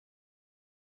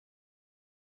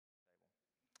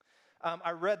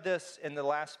I read this in the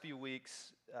last few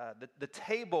weeks. The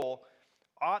table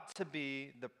ought to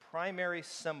be the primary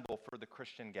symbol for the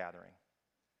Christian gathering.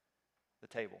 The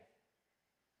table.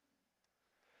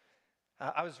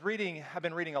 I've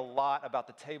been reading a lot about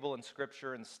the table in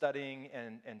Scripture and studying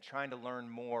and trying to learn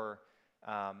more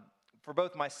for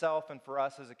both myself and for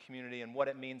us as a community, and what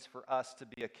it means for us to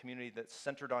be a community that's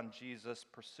centered on Jesus,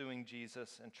 pursuing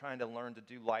Jesus, and trying to learn to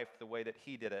do life the way that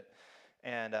He did it.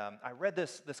 And I read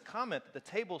this comment that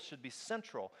the table should be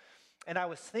central. And I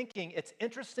was thinking, it's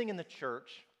interesting in the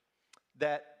church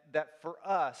that for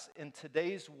us in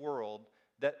today's world,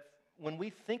 that when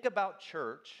we think about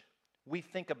church, we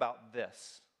think about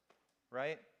this,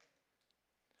 right?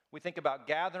 We think about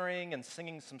gathering and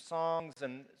singing some songs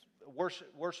and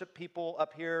worship people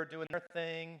up here doing their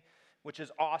thing, which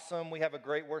is awesome. We have a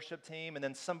great worship team. And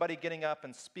then somebody getting up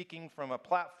and speaking from a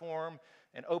platform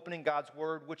and opening God's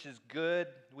word, which is good.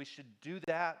 We should do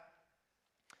that.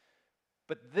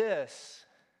 But this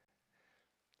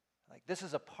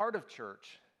is a part of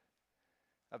church,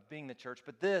 of being the church,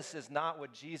 but this is not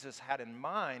what Jesus had in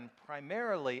mind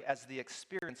primarily as the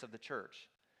experience of the church.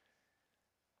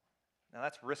 Now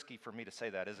that's risky for me to say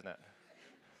that, isn't it?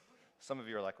 Some of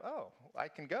you are like, oh, I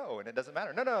can go and it doesn't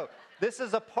matter. No, this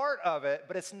is a part of it,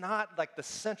 but it's not like the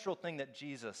central thing that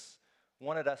Jesus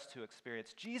wanted us to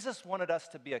experience. Jesus wanted us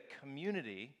to be a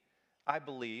community, I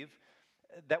believe,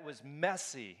 that was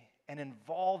messy and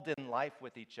involved in life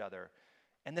with each other.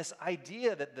 And this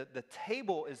idea that the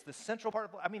table is the central part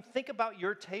of, think about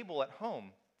your table at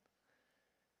home.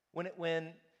 When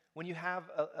you have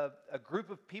a group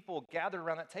of people gathered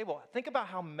around that table, think about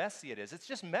how messy it is. It's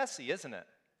just messy, isn't it?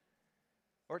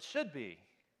 Or it should be.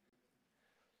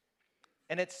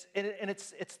 And it's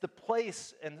the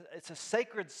place, and it's a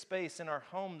sacred space in our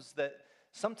homes that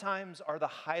sometimes are the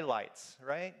highlights,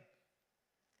 right?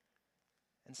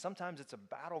 And sometimes it's a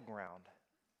battleground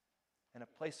and a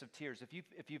place of tears. If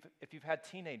you've had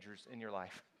teenagers in your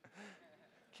life,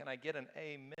 can I get an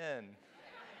amen?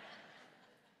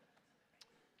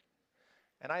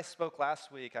 And I spoke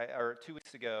last week, or 2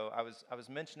 weeks ago. I was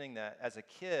mentioning that as a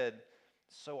kid,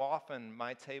 so often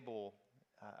my table,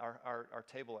 our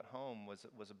table at home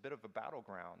was a bit of a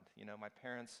battleground. You know, my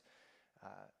parents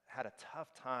had a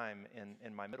tough time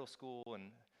in my middle school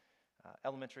and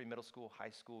elementary, middle school, high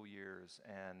school years,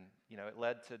 and it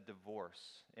led to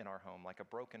divorce in our home, like a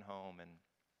broken home, and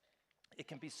it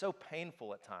can be so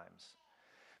painful at times.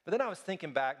 But then I was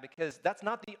thinking back, because that's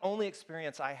not the only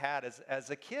experience I had as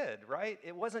a kid, right?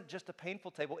 It wasn't just a painful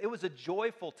table, it was a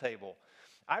joyful table.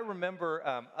 I remember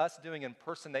us doing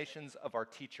impersonations of our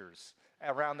teachers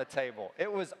around the table.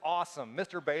 It was awesome.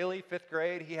 Mr. Bailey, 5th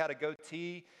grade, he had a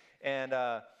goatee, and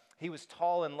he was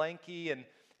tall and lanky, and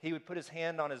he would put his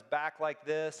hand on his back like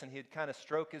this, and he'd kind of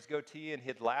stroke his goatee, and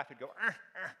he'd laugh. He'd go,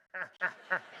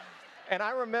 And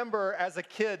I remember as a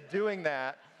kid doing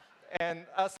that, and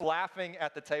us laughing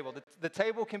at the table. The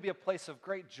table can be a place of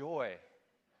great joy,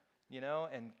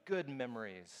 and good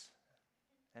memories,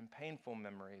 and painful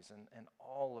memories, and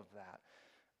all of that.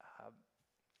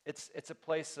 It's a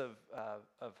place of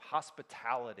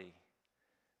hospitality,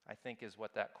 I think is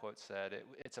what that quote said.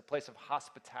 It's a place of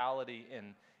hospitality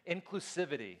and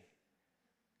inclusivity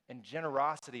and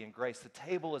generosity and grace. The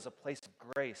table is a place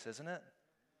of grace, isn't it?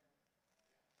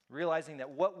 Realizing that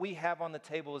what we have on the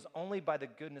table is only by the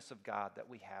goodness of God that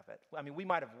we have it. We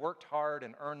might have worked hard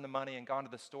and earned the money and gone to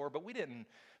the store, but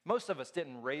most of us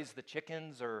didn't raise the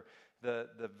chickens or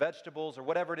the vegetables or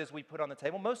whatever it is we put on the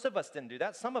table. Most of us didn't do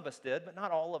that. Some of us did, but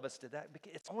not all of us did that.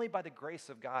 It's only by the grace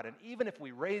of God. And even if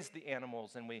we raised the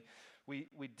animals and we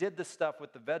did the stuff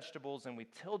with the vegetables and we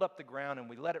tilled up the ground and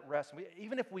we let it rest,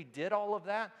 even if we did all of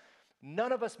that,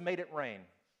 none of us made it rain,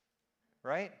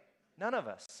 right? None of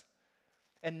us.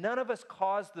 And none of us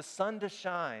caused the sun to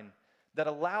shine that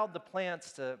allowed the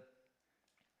plants to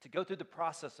go through the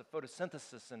process of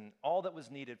photosynthesis and all that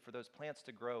was needed for those plants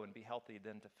to grow and be healthy,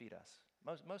 then to feed us.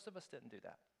 Most of us didn't do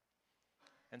that.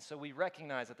 And so we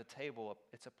recognize at the table,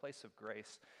 it's a place of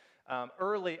grace.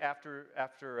 Early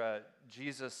after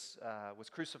Jesus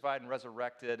was crucified and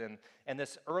resurrected, and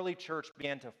this early church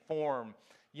began to form,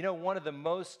 one of the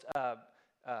most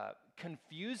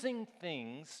confusing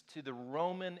things to the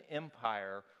Roman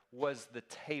Empire was the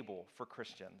table for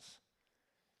Christians.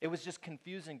 It was just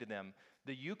confusing to them.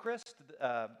 The Eucharist,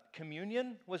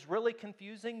 communion, was really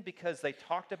confusing because they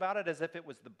talked about it as if it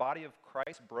was the body of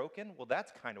Christ broken. Well,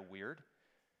 that's kind of weird,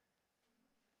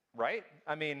 right?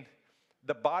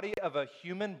 The body of a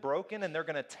human broken, and they're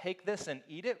going to take this and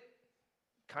eat it?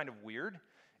 Kind of weird.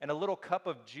 And a little cup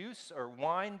of juice or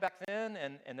wine back then,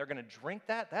 and they're going to drink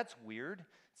that? That's weird.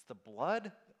 It's the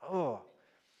blood. Oh.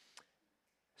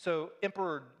 So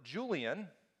Emperor Julian,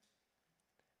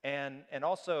 and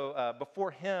also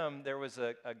before him, there was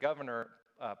a governor,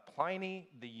 Pliny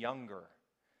the Younger.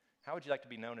 How would you like to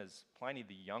be known as Pliny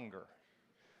the Younger,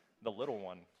 the little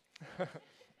one?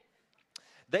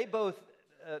 They both,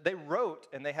 they wrote,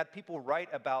 and they had people write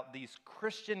about these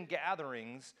Christian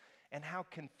gatherings and how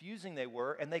confusing they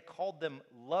were, and they called them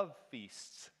love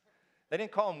feasts. They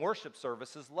didn't call them worship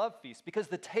services, love feasts, because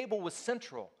the table was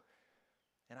central.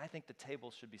 And I think the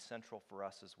table should be central for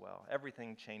us as well.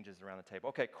 Everything changes around the table.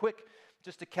 Okay, quick,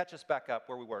 just to catch us back up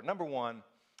where we were. Number one,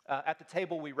 at the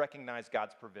table we recognize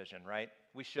God's provision, right?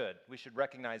 We should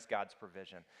recognize God's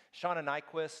provision. Shauna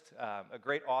Nyquist, a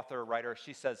great author, writer,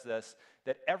 she says this,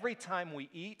 that every time we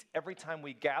eat, every time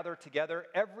we gather together,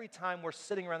 every time we're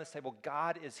sitting around this table,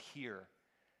 God is here.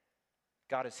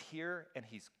 God is here and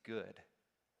he's good.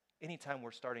 Anytime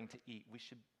we're starting to eat, we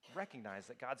should recognize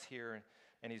that God's here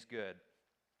and he's good.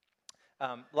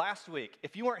 Last week,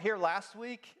 if you weren't here last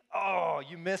week, oh,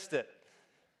 you missed it.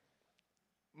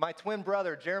 My twin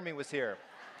brother, Jeremy, was here.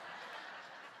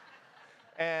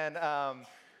 And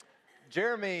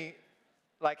Jeremy,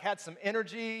 had some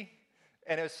energy,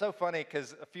 and it was so funny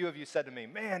because a few of you said to me,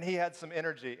 man, he had some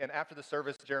energy. And after the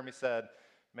service, Jeremy said,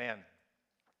 man,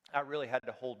 I really had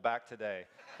to hold back today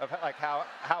of how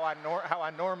I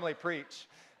normally preach.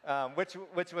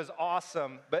 Which was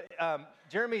awesome. But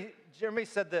Jeremy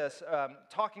said this,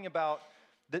 talking about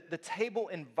the table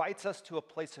invites us to a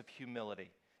place of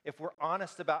humility. If we're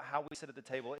honest about how we sit at the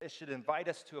table, it should invite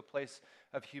us to a place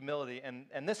of humility.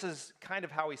 And this is kind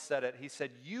of how he said it. He said,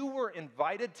 you were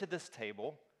invited to this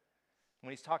table,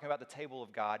 when he's talking about the table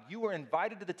of God, you were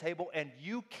invited to the table and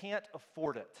you can't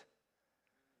afford it.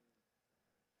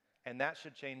 And that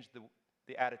should change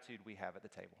the attitude we have at the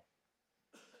table.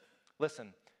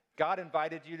 Listen, God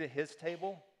invited you to his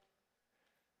table,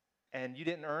 and you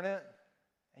didn't earn it,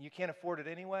 and you can't afford it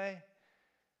anyway,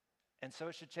 and so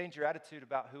it should change your attitude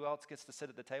about who else gets to sit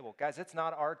at the table. Guys, it's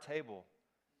not our table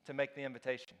to make the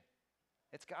invitation.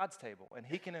 It's God's table, and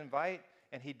he can invite,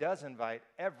 and he does invite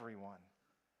everyone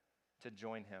to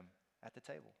join him at the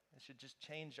table. It should just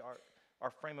change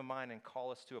our frame of mind and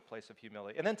call us to a place of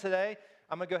humility. And then today,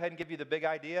 I'm going to go ahead and give you the big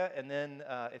idea, and then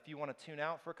if you want to tune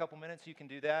out for a couple minutes, you can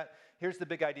do that. Here's the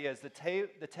big idea, is the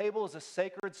table is a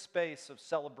sacred space of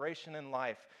celebration in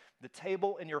life. The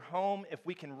table in your home, if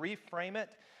we can reframe it,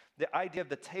 the idea of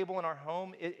the table in our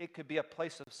home, it could be a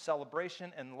place of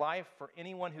celebration and life for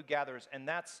anyone who gathers, and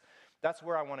that's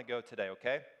where I want to go today,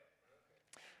 okay?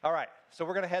 All right, so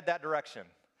we're going to head that direction.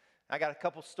 I got a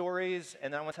couple stories,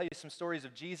 and then I want to tell you some stories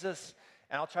of Jesus,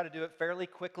 and I'll try to do it fairly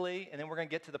quickly, and then we're going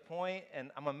to get to the point,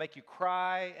 and I'm going to make you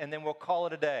cry, and then we'll call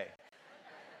it a day.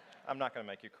 I'm not going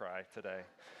to make you cry today.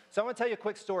 So I'm going to tell you a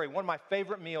quick story, one of my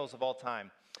favorite meals of all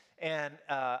time, and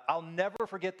I'll never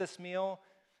forget this meal,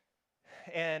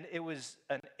 and it was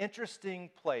an interesting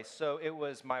place. So it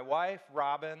was my wife,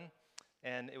 Robin,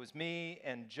 and it was me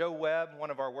and Joe Webb,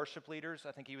 one of our worship leaders.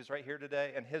 I think he was right here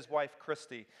today, and his wife,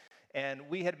 Christy. And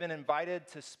we had been invited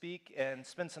to speak and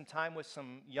spend some time with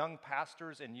some young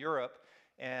pastors in Europe.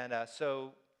 And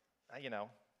so,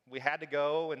 we had to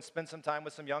go and spend some time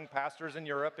with some young pastors in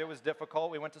Europe. It was difficult.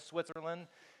 We went to Switzerland.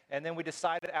 And then we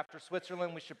decided after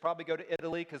Switzerland, we should probably go to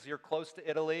Italy because you're close to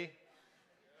Italy.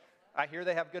 I hear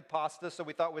they have good pasta, so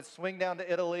we thought we'd swing down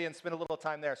to Italy and spend a little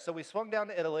time there. So we swung down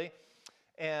to Italy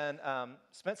and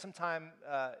spent some time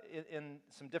in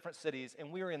some different cities. And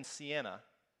we were in Siena.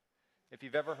 If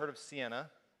you've ever heard of Siena,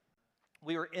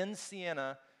 we were in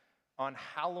Siena on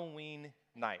Halloween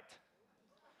night.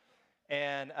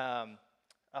 And,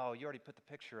 you already put the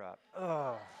picture up.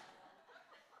 Oh.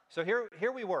 So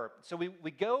here we were. So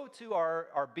we go to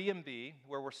our B&B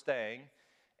where we're staying,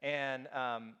 and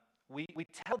we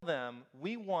tell them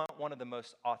we want one of the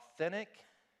most authentic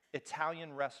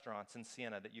Italian restaurants in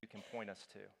Siena that you can point us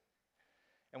to.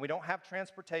 And we don't have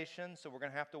transportation, so we're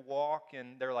going to have to walk.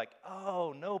 And they're like,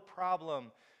 oh, no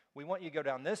problem. We want you to go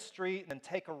down this street and then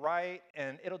take a right,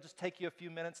 and it'll just take you a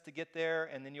few minutes to get there,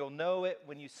 and then you'll know it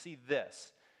when you see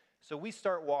this. So we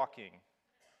start walking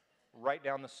right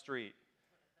down the street.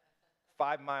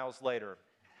 5 miles later.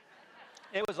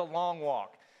 It was a long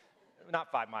walk.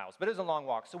 Not 5 miles, but it was a long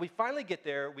walk. So we finally get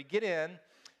there. We get in,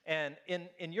 and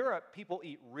in Europe, people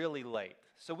eat really late.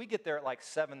 So we get there at like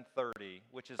 7:30,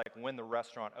 which is like when the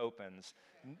restaurant opens.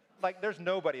 Like there's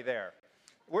nobody there.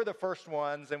 We're the first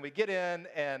ones, and we get in,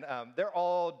 and they're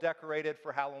all decorated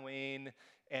for Halloween,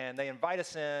 and they invite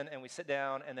us in, and we sit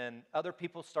down, and then other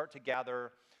people start to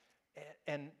gather,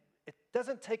 and it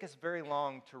doesn't take us very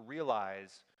long to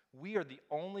realize we are the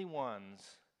only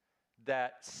ones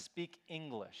that speak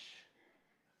English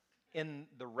in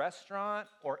the restaurant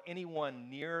or anyone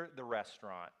near the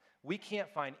restaurant. We can't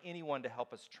find anyone to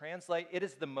help us translate. It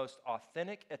is the most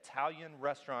authentic Italian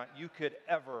restaurant you could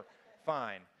ever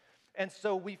find. And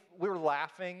so we're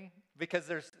laughing because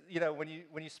there's, when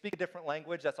you speak a different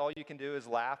language, that's all you can do is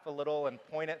laugh a little and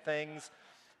point at things.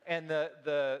 And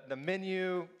the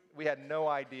menu, we had no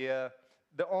idea.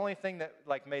 The only thing that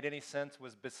made any sense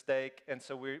was beefsteak, and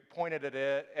so we pointed at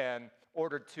it and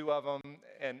ordered 2 of them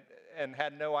and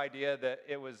had no idea that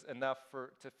it was enough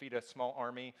to feed a small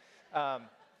army.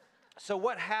 So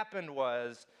what happened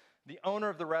was the owner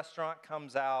of the restaurant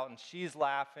comes out, and she's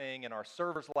laughing, and our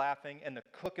server's laughing, and the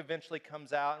cook eventually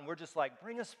comes out, and we're just like,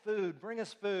 bring us food, bring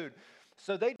us food.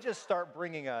 So they just start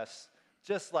bringing us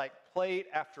just plate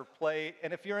after plate.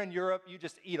 And if you're in Europe, you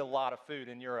just eat a lot of food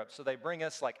in Europe. So they bring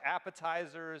us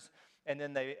appetizers, and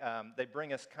then they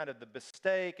bring us kind of the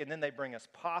beefsteak, and then they bring us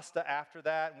pasta after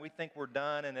that, and we think we're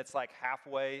done, and it's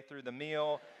halfway through the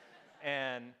meal.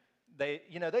 And they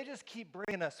just keep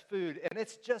bringing us food, and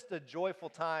it's just a joyful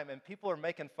time, and people are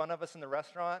making fun of us in the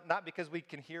restaurant, not because we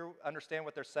can understand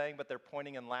what they're saying, but they're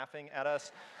pointing and laughing at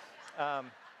us.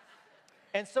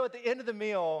 And so at the end of the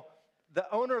meal, the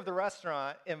owner of the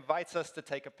restaurant invites us to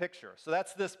take a picture. So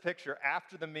that's this picture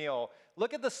after the meal.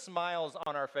 Look at the smiles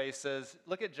on our faces.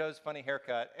 Look at Joe's funny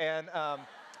haircut. And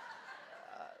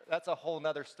that's a whole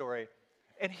nother story.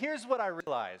 And here's what I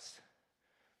realized,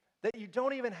 that you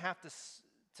don't even have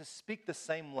to speak the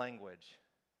same language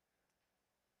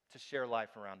to share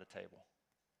life around a table,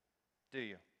 do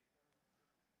you?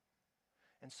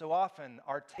 And so often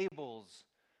our tables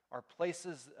are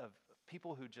places of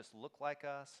people who just look like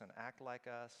us and act like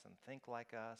us and think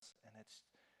like us, and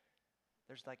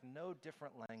there's no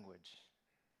different language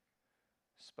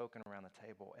spoken around the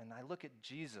table. And I look at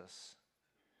Jesus,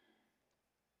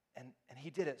 and he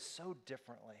did it so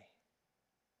differently.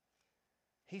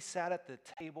 He sat at the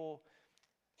table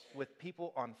with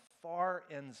people on far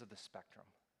ends of the spectrum.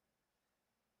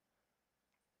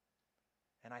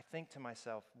 And I think to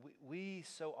myself, we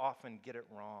so often get it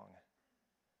wrong.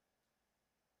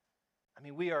 I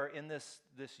mean, we are in this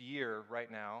year right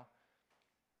now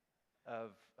of,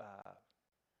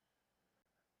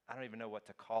 I don't even know what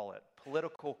to call it,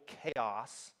 political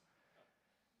chaos.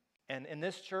 And in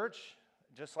this church,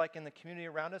 just like in the community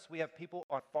around us, we have people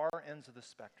on far ends of the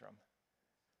spectrum.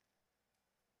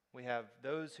 We have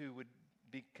those who would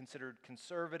be considered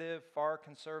conservative, far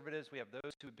conservatives. We have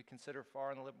those who would be considered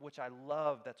far on the left, which I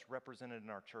love that's represented in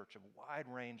our church, a wide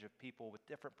range of people with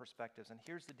different perspectives. And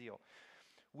here's the deal.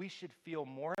 We should feel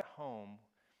more at home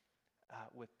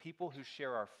with people who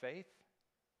share our faith.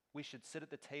 We should sit at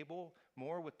the table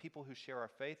more with people who share our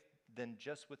faith than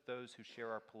just with those who share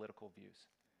our political views.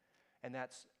 And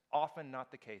that's often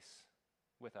not the case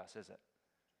with us, is it?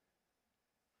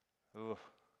 Ooh,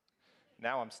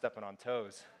 now I'm stepping on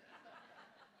toes.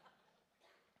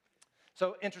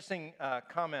 So, interesting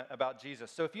comment about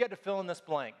Jesus. So, if you had to fill in this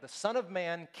blank, the Son of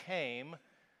Man came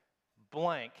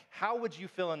blank. How would you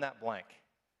fill in that blank?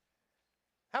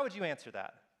 How would you answer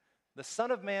that? The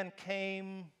Son of Man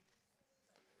came,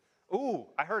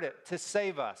 I heard it, to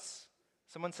save us.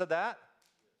 Someone said that?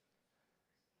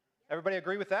 Everybody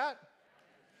agree with that?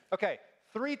 Okay,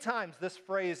 3 times this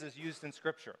phrase is used in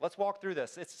Scripture. Let's walk through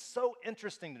this. It's so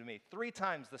interesting to me. 3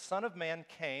 times the Son of Man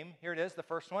came. Here it is, the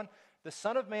first one. The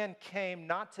Son of Man came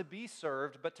not to be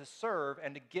served, but to serve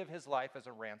and to give his life as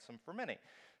a ransom for many.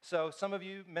 So some of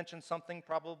you mentioned something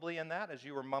probably in that as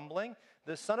you were mumbling.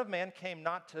 The Son of Man came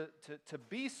not to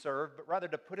be served, but rather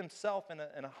to put himself in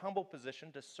a humble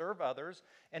position to serve others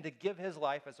and to give his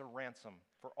life as a ransom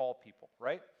for all people,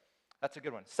 right? That's a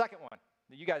good one. Second one.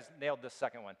 You guys nailed this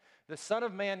second one. The Son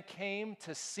of Man came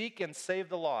to seek and save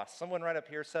the lost. Someone right up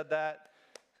here said that.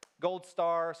 Gold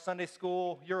star, Sunday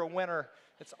school, you're a winner.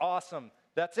 It's awesome.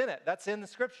 That's in it. That's in the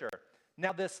Scripture.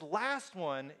 Now, this last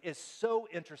one is so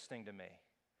interesting to me.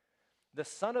 The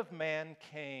Son of Man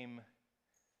came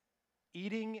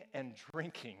eating and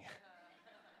drinking.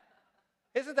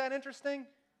 Isn't that interesting?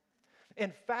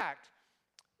 In fact,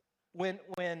 when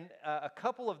a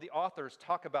couple of the authors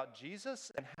talk about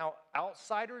Jesus and how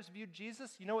outsiders viewed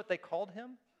Jesus, you know what they called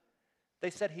him? They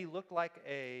said he looked like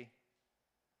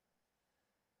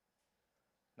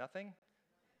nothing?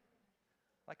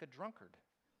 Like a drunkard.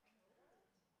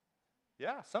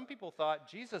 Yeah, some people thought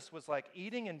Jesus was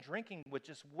eating and drinking with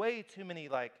just way too many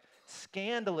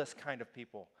scandalous kind of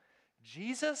people.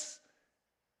 Jesus?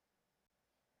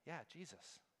 Yeah,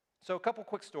 Jesus. So a couple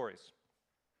quick stories.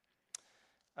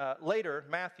 Later,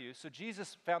 Matthew, so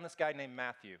Jesus found this guy named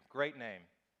Matthew. Great name.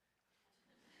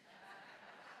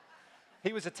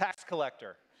 He was a tax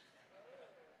collector.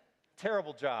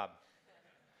 Terrible job.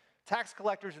 Tax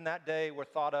collectors in that day were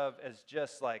thought of as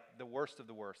just like the worst of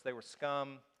the worst. They were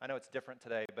scum. I know it's different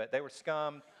today, but they were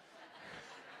scum.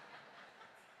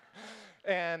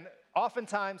 And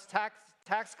oftentimes,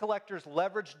 tax collectors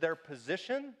leveraged their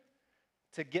position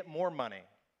to get more money.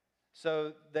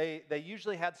 So they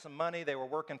usually had some money. They were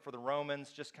working for the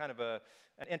Romans, just kind of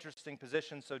an interesting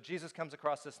position. So Jesus comes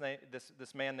across this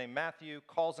man named Matthew,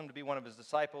 calls him to be one of his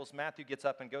disciples. Matthew gets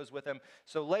up and goes with him.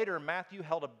 So later, Matthew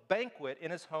held a banquet in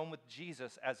his home with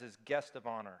Jesus as his guest of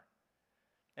honor.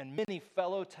 And many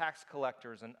fellow tax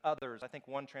collectors and others, I think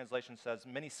one translation says,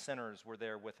 many sinners were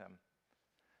there with him.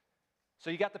 So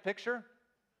you got the picture?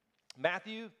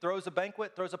 Matthew throws a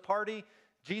banquet, throws a party.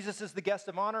 Jesus is the guest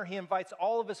of honor. He invites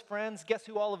all of his friends. Guess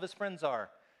who all of his friends are?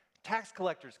 Tax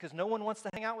collectors, because no one wants to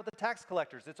hang out with the tax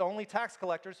collectors. It's only tax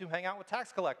collectors who hang out with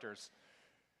tax collectors.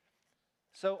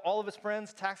 So all of his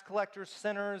friends, tax collectors,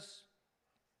 sinners,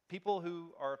 people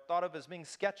who are thought of as being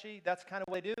sketchy, that's kind of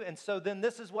what they do. And so then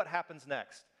this is what happens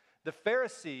next. The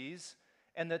Pharisees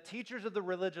and the teachers of the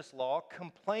religious law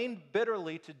complained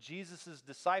bitterly to Jesus'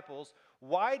 disciples,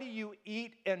 "Why do you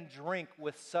eat and drink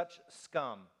with such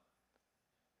scum?"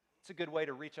 It's a good way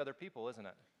to reach other people, isn't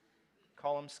it?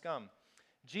 Call them scum.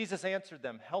 Jesus answered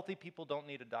them, "Healthy people don't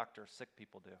need a doctor, sick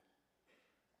people do."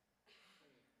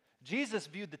 Jesus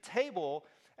viewed the table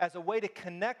as a way to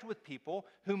connect with people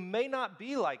who may not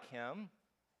be like him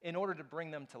in order to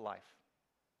bring them to life,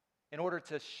 in order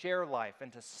to share life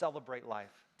and to celebrate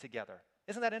life together.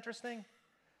 Isn't that interesting?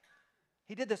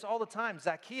 He did this all the time.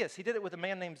 Zacchaeus, he did it with a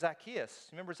man named Zacchaeus.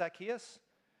 Remember Zacchaeus?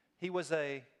 He was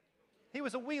a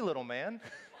wee little man,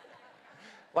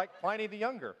 like Pliny the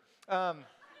Younger.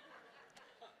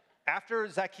 After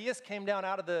Zacchaeus came down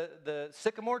out of the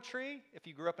sycamore tree, if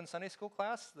you grew up in Sunday school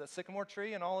class, the sycamore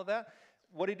tree and all of that,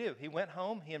 what did he do? He went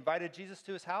home, he invited Jesus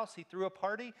to his house, he threw a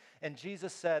party, and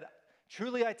Jesus said,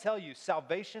 "Truly I tell you,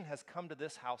 salvation has come to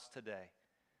this house today."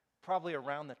 Probably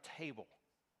around the table.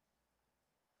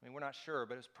 I mean, we're not sure,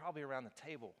 but it was probably around the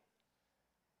table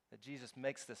that Jesus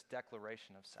makes this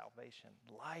declaration of salvation,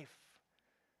 life,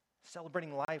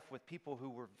 celebrating life with people who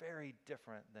were very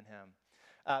different than him.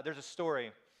 There's a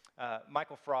story.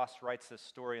 Michael Frost writes this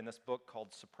story in this book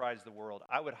called Surprise the World.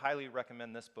 I would highly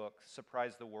recommend this book,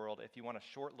 Surprise the World, if you want a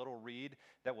short little read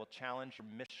that will challenge your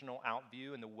missional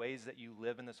outview and the ways that you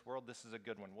live in this world. This is a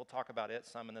good one. We'll talk about it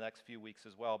some in the next few weeks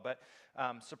as well. But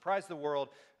Surprise the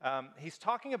World, he's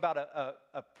talking about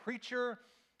a preacher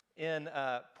in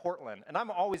Portland. And I'm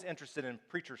always interested in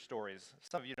preacher stories.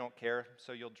 Some of you don't care,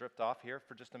 so you'll drift off here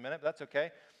for just a minute, but that's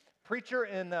okay. Preacher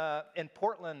in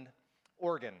Portland,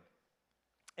 Oregon.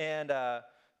 And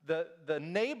the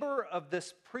neighbor of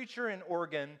this preacher in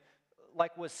Oregon,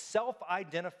 was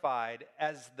self-identified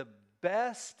as the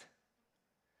best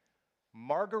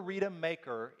margarita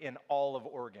maker in all of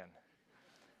Oregon.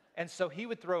 And so he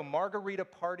would throw margarita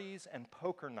parties and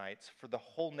poker nights for the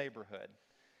whole neighborhood.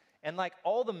 And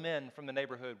all the men from the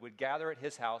neighborhood would gather at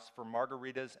his house for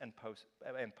margaritas and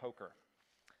poker,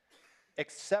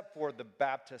 except for the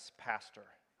Baptist pastor.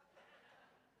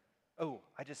 Oh,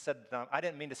 I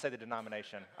didn't mean to say the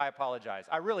denomination. I apologize.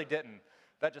 I really didn't.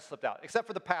 That just slipped out. Except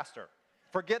for the pastor.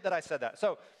 Forget that I said that.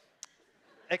 So,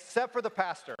 except for the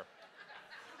pastor.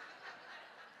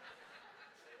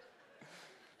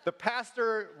 The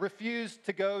pastor refused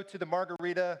to go to the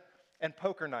margarita and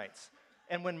poker nights.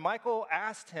 And when Michael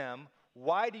asked him,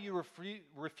 "Why do you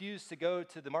refuse to go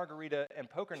to the margarita and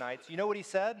poker nights?" you know what he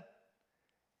said?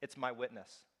 "It's my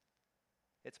witness.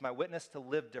 It's my witness to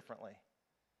live differently."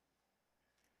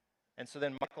 And so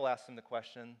then Michael asked him the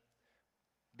question,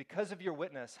 "Because of your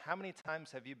witness, how many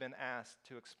times have you been asked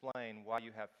to explain why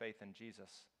you have faith in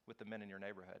Jesus with the men in your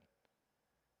neighborhood?"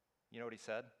 You know what he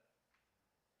said?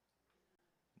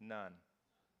 None.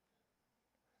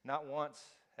 Not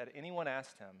once had anyone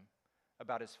asked him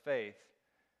about his faith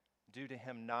due to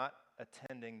him not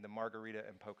attending the margarita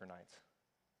and poker nights.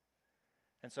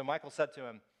 And so Michael said to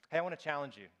him, "Hey, I want to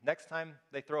challenge you. Next time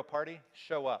they throw a party,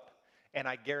 show up. And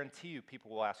I guarantee you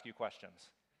people will ask you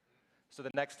questions." So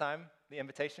the next time the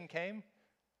invitation came,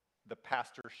 the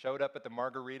pastor showed up at the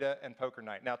margarita and poker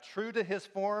night. Now, true to his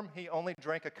form, he only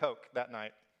drank a Coke that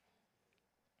night.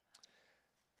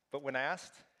 But when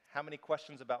asked, "How many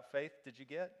questions about faith did you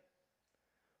get?"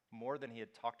 more than he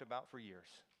had talked about for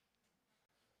years.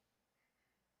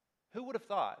 Who would have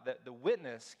thought that the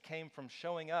witness came from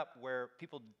showing up where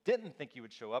people didn't think you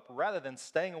would show up rather than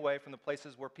staying away from the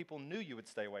places where people knew you would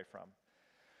stay away from?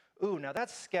 Ooh, now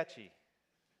that's sketchy.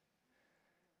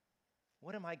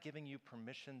 What am I giving you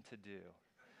permission to do?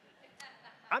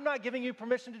 I'm not giving you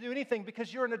permission to do anything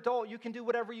because you're an adult. You can do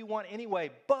whatever you want anyway.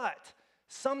 But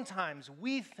sometimes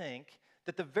we think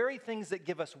that the very things that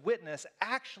give us witness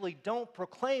actually don't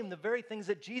proclaim the very things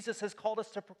that Jesus has called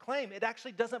us to proclaim. It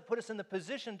actually doesn't put us in the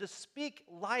position to speak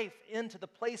life into the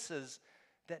places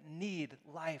that need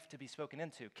life to be spoken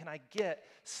into. Can I get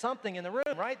something in the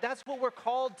room, right? That's what we're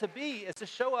called to be, is to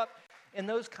show up in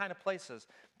those kind of places.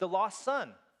 The lost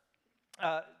son.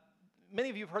 Many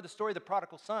of you have heard the story of the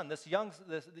prodigal son,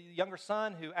 the younger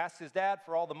son who asks his dad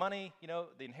for all the money,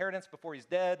 the inheritance before he's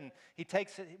dead, and he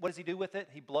takes it. What does he do with it?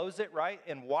 He blows it, right?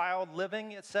 In wild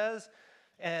living, it says.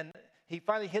 And he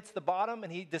finally hits the bottom,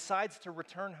 and he decides to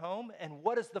return home. And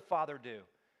what does the father do?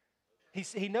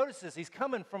 He notices he's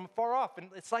coming from far off, and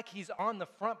it's like he's on the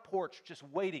front porch just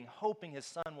waiting, hoping his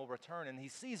son will return. And he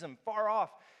sees him far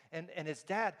off, and his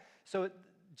dad,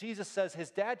 Jesus says his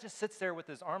dad just sits there with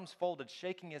his arms folded,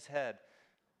 shaking his head.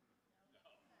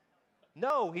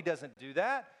 No, he doesn't do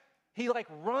that. He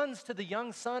runs to the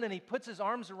young son and he puts his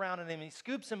arms around him and he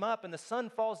scoops him up, and the son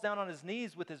falls down on his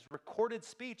knees with his recorded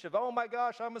speech of, "Oh my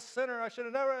gosh, I'm a sinner, I should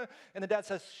have never." And the dad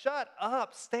says, "Shut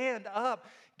up, stand up,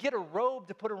 get a robe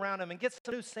to put around him and get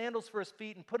some new sandals for his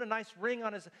feet and put a nice ring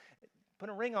on it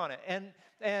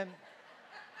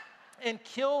and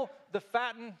kill the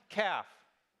fattened calf.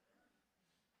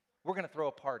 We're going to throw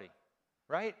a party,"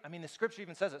 right? I mean, the scripture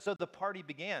even says it. So the party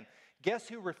began. Guess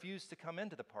who refused to come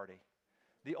into the party?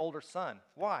 The older son.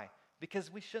 Why?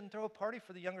 Because we shouldn't throw a party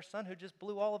for the younger son who just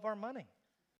blew all of our money.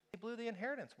 He blew the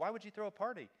inheritance. Why would you throw a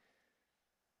party?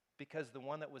 Because the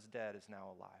one that was dead is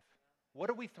now alive. What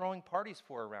are we throwing parties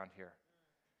for around here?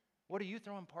 What are you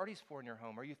throwing parties for in your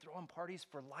home? Are you throwing parties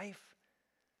for life?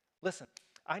 Listen,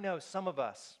 I know some of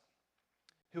us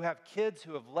who have kids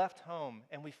who have left home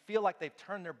and we feel like they've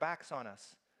turned their backs on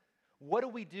us. What do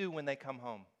we do when they come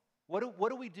home? What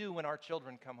do we do when our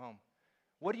children come home?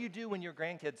 What do you do when your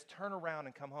grandkids turn around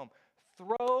and come home?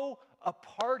 Throw a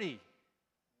party.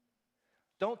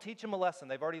 Don't teach them a lesson.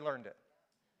 They've already learned it.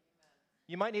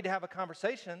 You might need to have a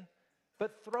conversation,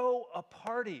 but throw a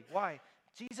party. Why?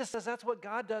 Jesus says that's what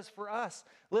God does for us.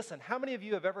 Listen, how many of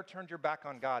you have ever turned your back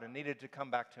on God and needed to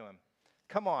come back to Him?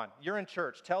 Come on, you're in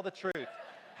church. Tell the truth.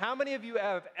 How many of you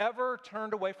have ever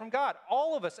turned away from God?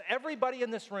 All of us, everybody in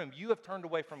this room, you have turned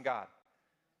away from God.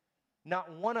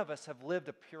 Not one of us have lived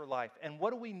a pure life. And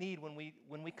what do we need when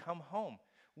we come home?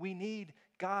 We need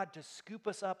God to scoop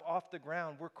us up off the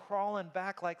ground. We're crawling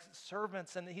back like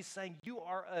servants, and He's saying, "You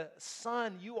are a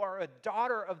son, you are a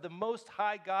daughter of the Most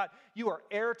High God. You are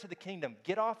heir to the kingdom.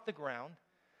 Get off the ground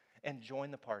and join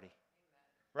the party."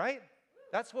 Right?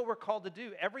 That's what we're called to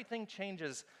do. Everything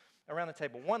changes around the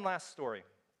table. One last story.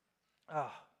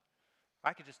 Oh,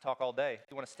 I could just talk all day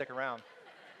if you want to stick around.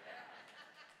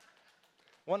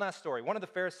 One last story. One of the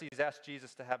Pharisees asked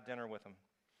Jesus to have dinner with him.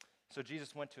 So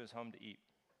Jesus went to his home to eat.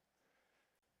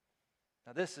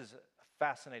 Now, this is a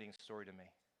fascinating story to me.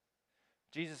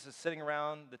 Jesus is sitting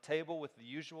around the table with the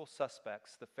usual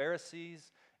suspects, the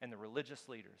Pharisees and the religious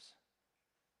leaders,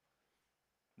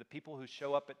 the people who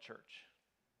show up at church.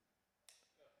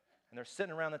 And they're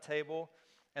sitting around the table.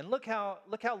 And look how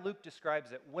Luke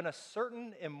describes it. When a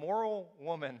certain immoral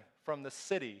woman from the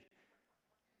city,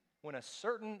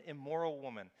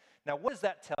 Now, what does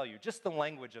that tell you? Just the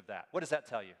language of that. What does that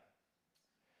tell you?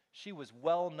 She was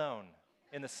well known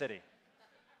in the city.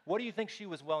 What do you think she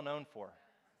was well known for?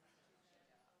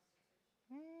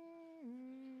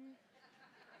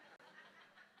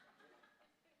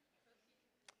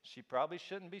 She probably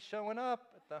shouldn't be showing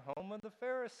up at the home of the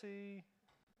Pharisee.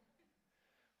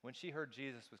 When she heard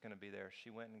Jesus was going to be there, she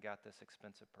went and got this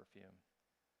expensive perfume.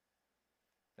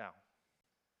 Now,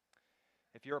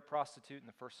 if you're a prostitute in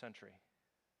the first century,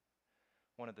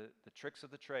 one of the tricks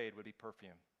of the trade would be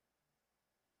perfume.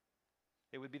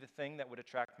 It would be the thing that would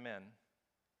attract men.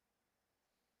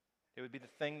 It would be the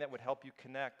thing that would help you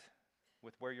connect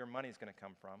with where your money is going to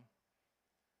come from.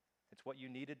 It's what you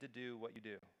needed to do what you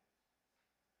do.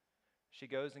 She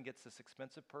goes and gets this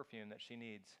expensive perfume that she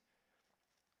needs.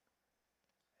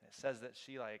 And it says that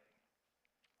she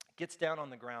gets down on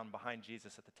the ground behind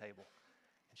Jesus at the table.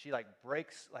 And she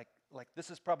breaks, this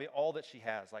is probably all that she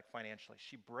has, financially.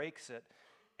 She breaks it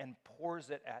and pours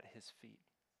it at his feet.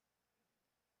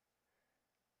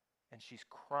 And she's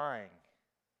crying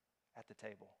at the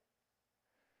table.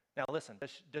 Now listen,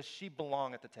 does she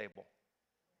belong at the table?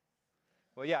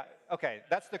 Well, yeah, okay,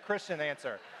 that's the Christian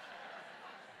answer.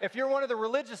 If you're one of the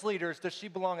religious leaders, does she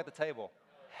belong at the table?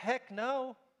 Heck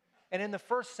no. And in the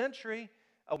first century,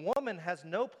 a woman has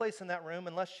no place in that room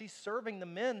unless she's serving the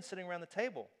men sitting around the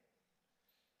table.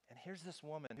 And here's this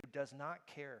woman who does not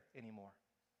care anymore.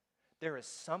 There is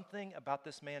something about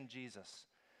this man, Jesus,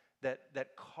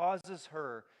 that causes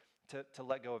her to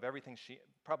let go of everything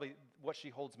probably what she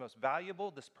holds most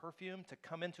valuable, this perfume, to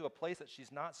come into a place that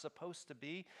she's not supposed to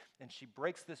be. And she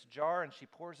breaks this jar and she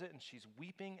pours it and she's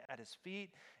weeping at his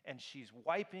feet and she's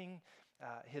wiping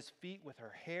his feet with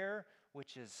her hair,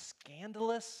 which is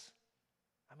scandalous.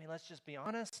 I mean, let's just be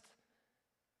honest.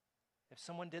 If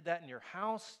someone did that in your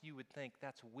house, you would think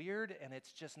that's weird and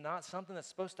it's just not something that's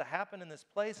supposed to happen in this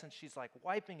place. And she's like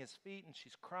wiping his feet and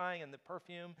she's crying in the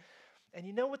perfume. And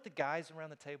you know what the guys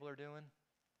around the table are doing?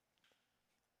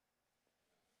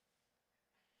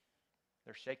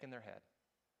 They're shaking their head.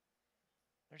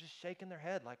 They're just shaking their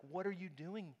head like, what are you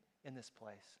doing in this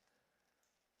place?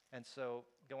 And so,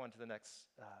 go on to this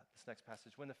next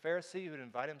passage. When the Pharisee who had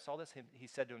invited him saw this, he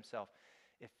said to himself,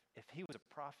 if he was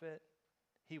a prophet,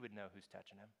 he would know who's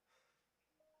touching him.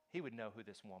 He would know who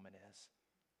this woman is.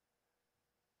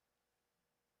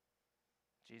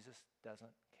 Jesus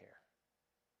doesn't care.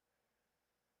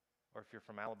 Or if you're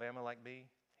from Alabama like me,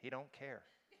 he don't care.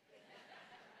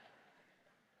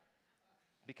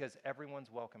 Because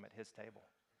everyone's welcome at his table.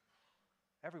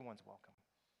 Everyone's welcome.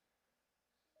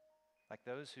 Like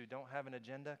those who don't have an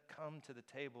agenda, come to the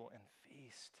table and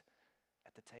feast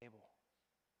at the table.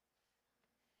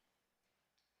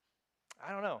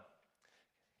 I don't know.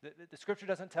 The scripture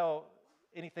doesn't tell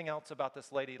anything else about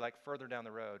this lady like further down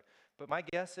the road. But my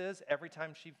guess is every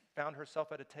time she found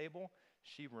herself at a table,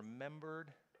 she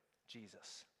remembered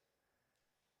Jesus.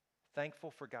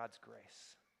 Thankful for God's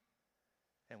grace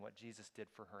and what Jesus did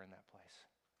for her in that place,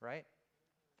 right?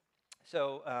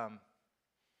 So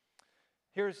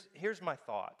here's my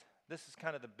thought. This is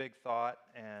kind of the big thought,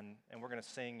 and we're going to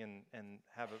sing and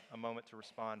have a moment to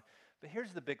respond. But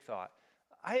here's the big thought.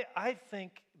 I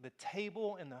think the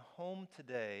table in the home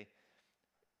today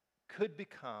could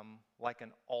become like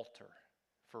an altar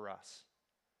for us.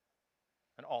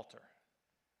 An altar.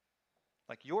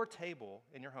 Like your table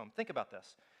in your home. Think about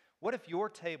this. What if your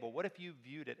table, what if you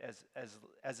viewed it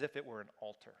as if it were an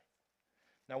altar?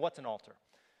 Now, what's an altar?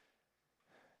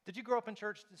 Did you grow up in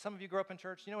church? Did some of you grow up in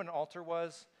church? You know what an altar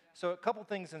was? So a couple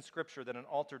things in Scripture that an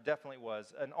altar definitely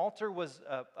was. An altar was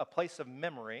a place of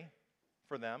memory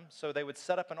for them. So they would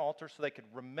set up an altar so they could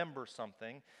remember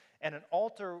something. And an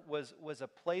altar was a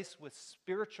place with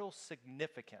spiritual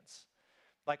significance.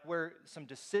 Like where some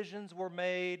decisions were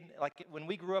made. Like when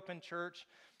we grew up in church,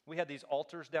 we had these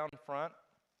altars down front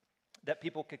that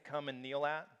people could come and kneel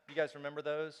at. You guys remember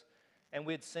those? And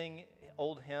we'd sing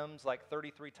old hymns like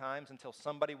 33 times until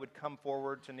somebody would come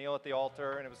forward to kneel at the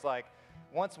altar. And it was like,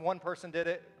 once one person did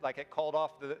it, like it called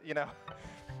off the,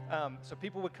 so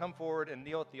people would come forward and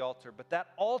kneel at the altar. But that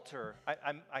altar,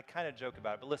 I kind of joke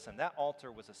about it, but listen, that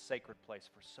altar was a sacred place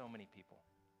for so many people.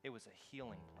 It was a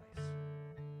healing place.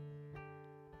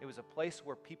 It was a place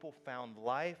where people found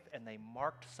life and they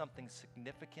marked something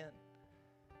significant.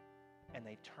 And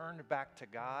they turned back to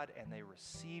God and they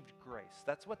received grace.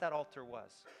 That's what that altar was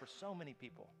for so many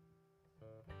people.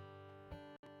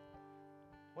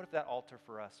 What if that altar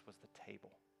for us was the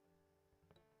table?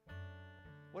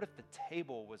 What if the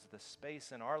table was the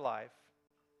space in our life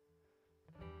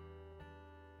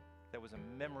that was a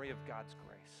memory of God's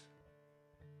grace?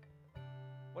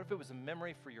 What if it was a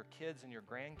memory for your kids and your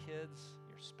grandkids,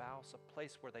 your spouse, a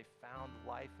place where they found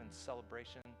life and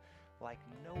celebration like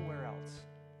nowhere else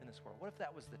in this world? What if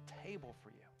that was the table for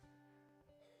you?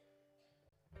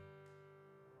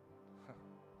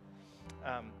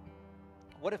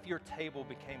 What if your table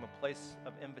became a place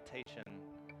of invitation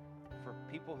for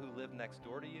people who live next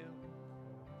door to you,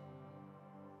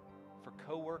 for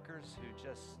coworkers who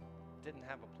just didn't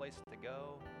have a place to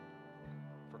go,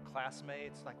 for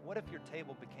classmates? Like, what if your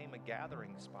table became a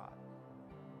gathering spot?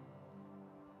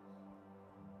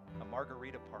 A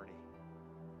margarita party,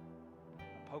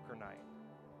 a poker night.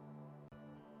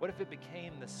 What if it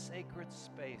became the sacred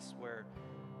space where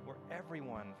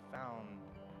everyone found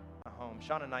a home?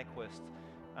 Shauna Nyquist,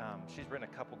 she's written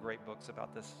a couple great books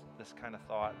about this kind of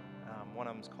thought. One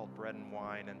of them is called Bread and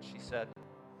Wine, and she said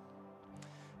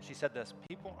this: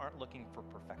 people aren't looking for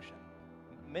perfection.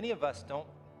 Many of us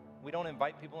we don't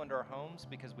invite people into our homes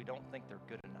because we don't think they're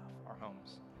good enough, our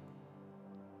homes.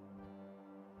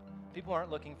 People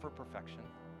aren't looking for perfection.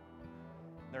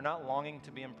 They're not longing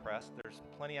to be impressed. There's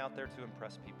plenty out there to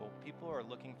impress people. People are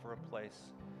looking for a place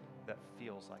that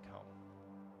feels like home.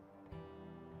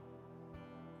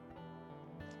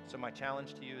 So my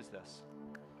challenge to you is this: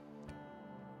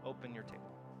 open your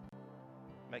table.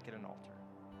 Make it an altar.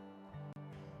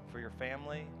 For your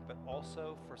family, but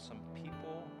also for some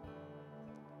people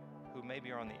who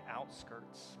maybe are on the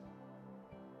outskirts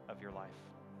of your life.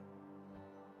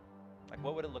 Like,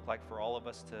 what would it look like for all of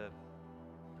us to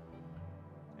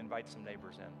invite some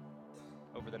neighbors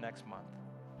in over the next month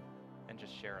and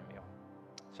just share a meal.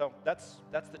 So that's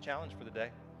the challenge for the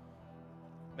day.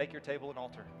 Make your table an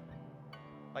altar,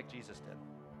 like Jesus did.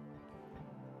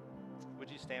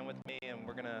 Would you stand with me, and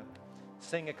we're going to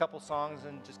sing a couple songs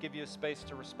and just give you a space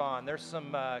to respond. There's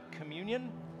some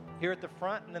communion here at the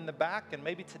front and in the back, and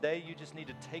maybe today you just need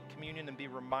to take communion and be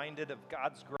reminded of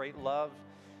God's great love,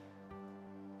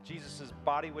 Jesus'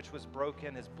 body which was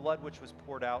broken, his blood which was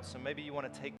poured out. So maybe you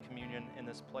want to take communion in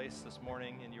this place this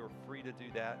morning, and you're free to do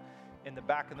that. In the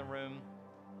back of the room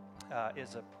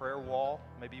is a prayer wall.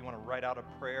 Maybe you want to write out a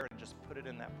prayer and just put it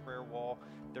in that prayer wall.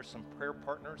 There's some prayer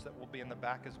partners that will be in the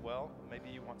back as well. Maybe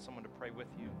you want someone to pray with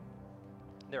you.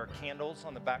 There are candles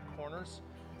on the back corners,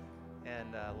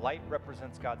 and light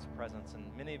represents God's presence. And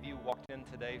many of you walked in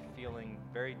today feeling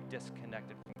very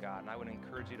disconnected from God, and I would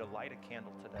encourage you to light a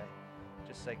candle today.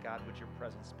 Just say, God, would your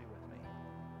presence be with me?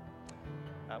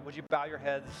 Would you bow your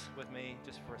heads with me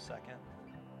just for a second?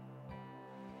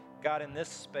 God, in this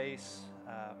space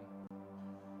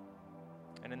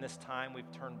and in this time,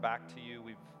 we've turned back to you.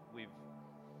 We've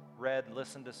read,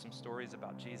 listened to some stories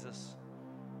about Jesus.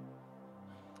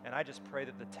 And I just pray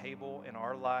that the table in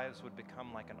our lives would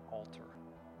become like an altar,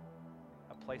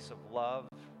 a place of love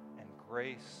and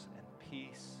grace and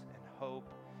peace and hope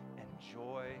and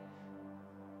joy,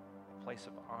 a place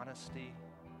of honesty.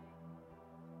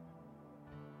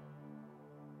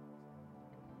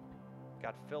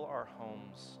 God, fill our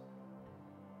homes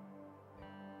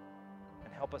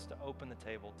and help us to open the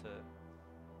table to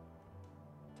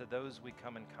those we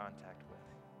come in contact with.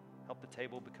 Help the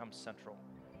table become central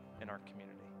in our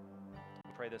community.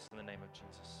 We pray this in the name of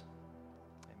Jesus.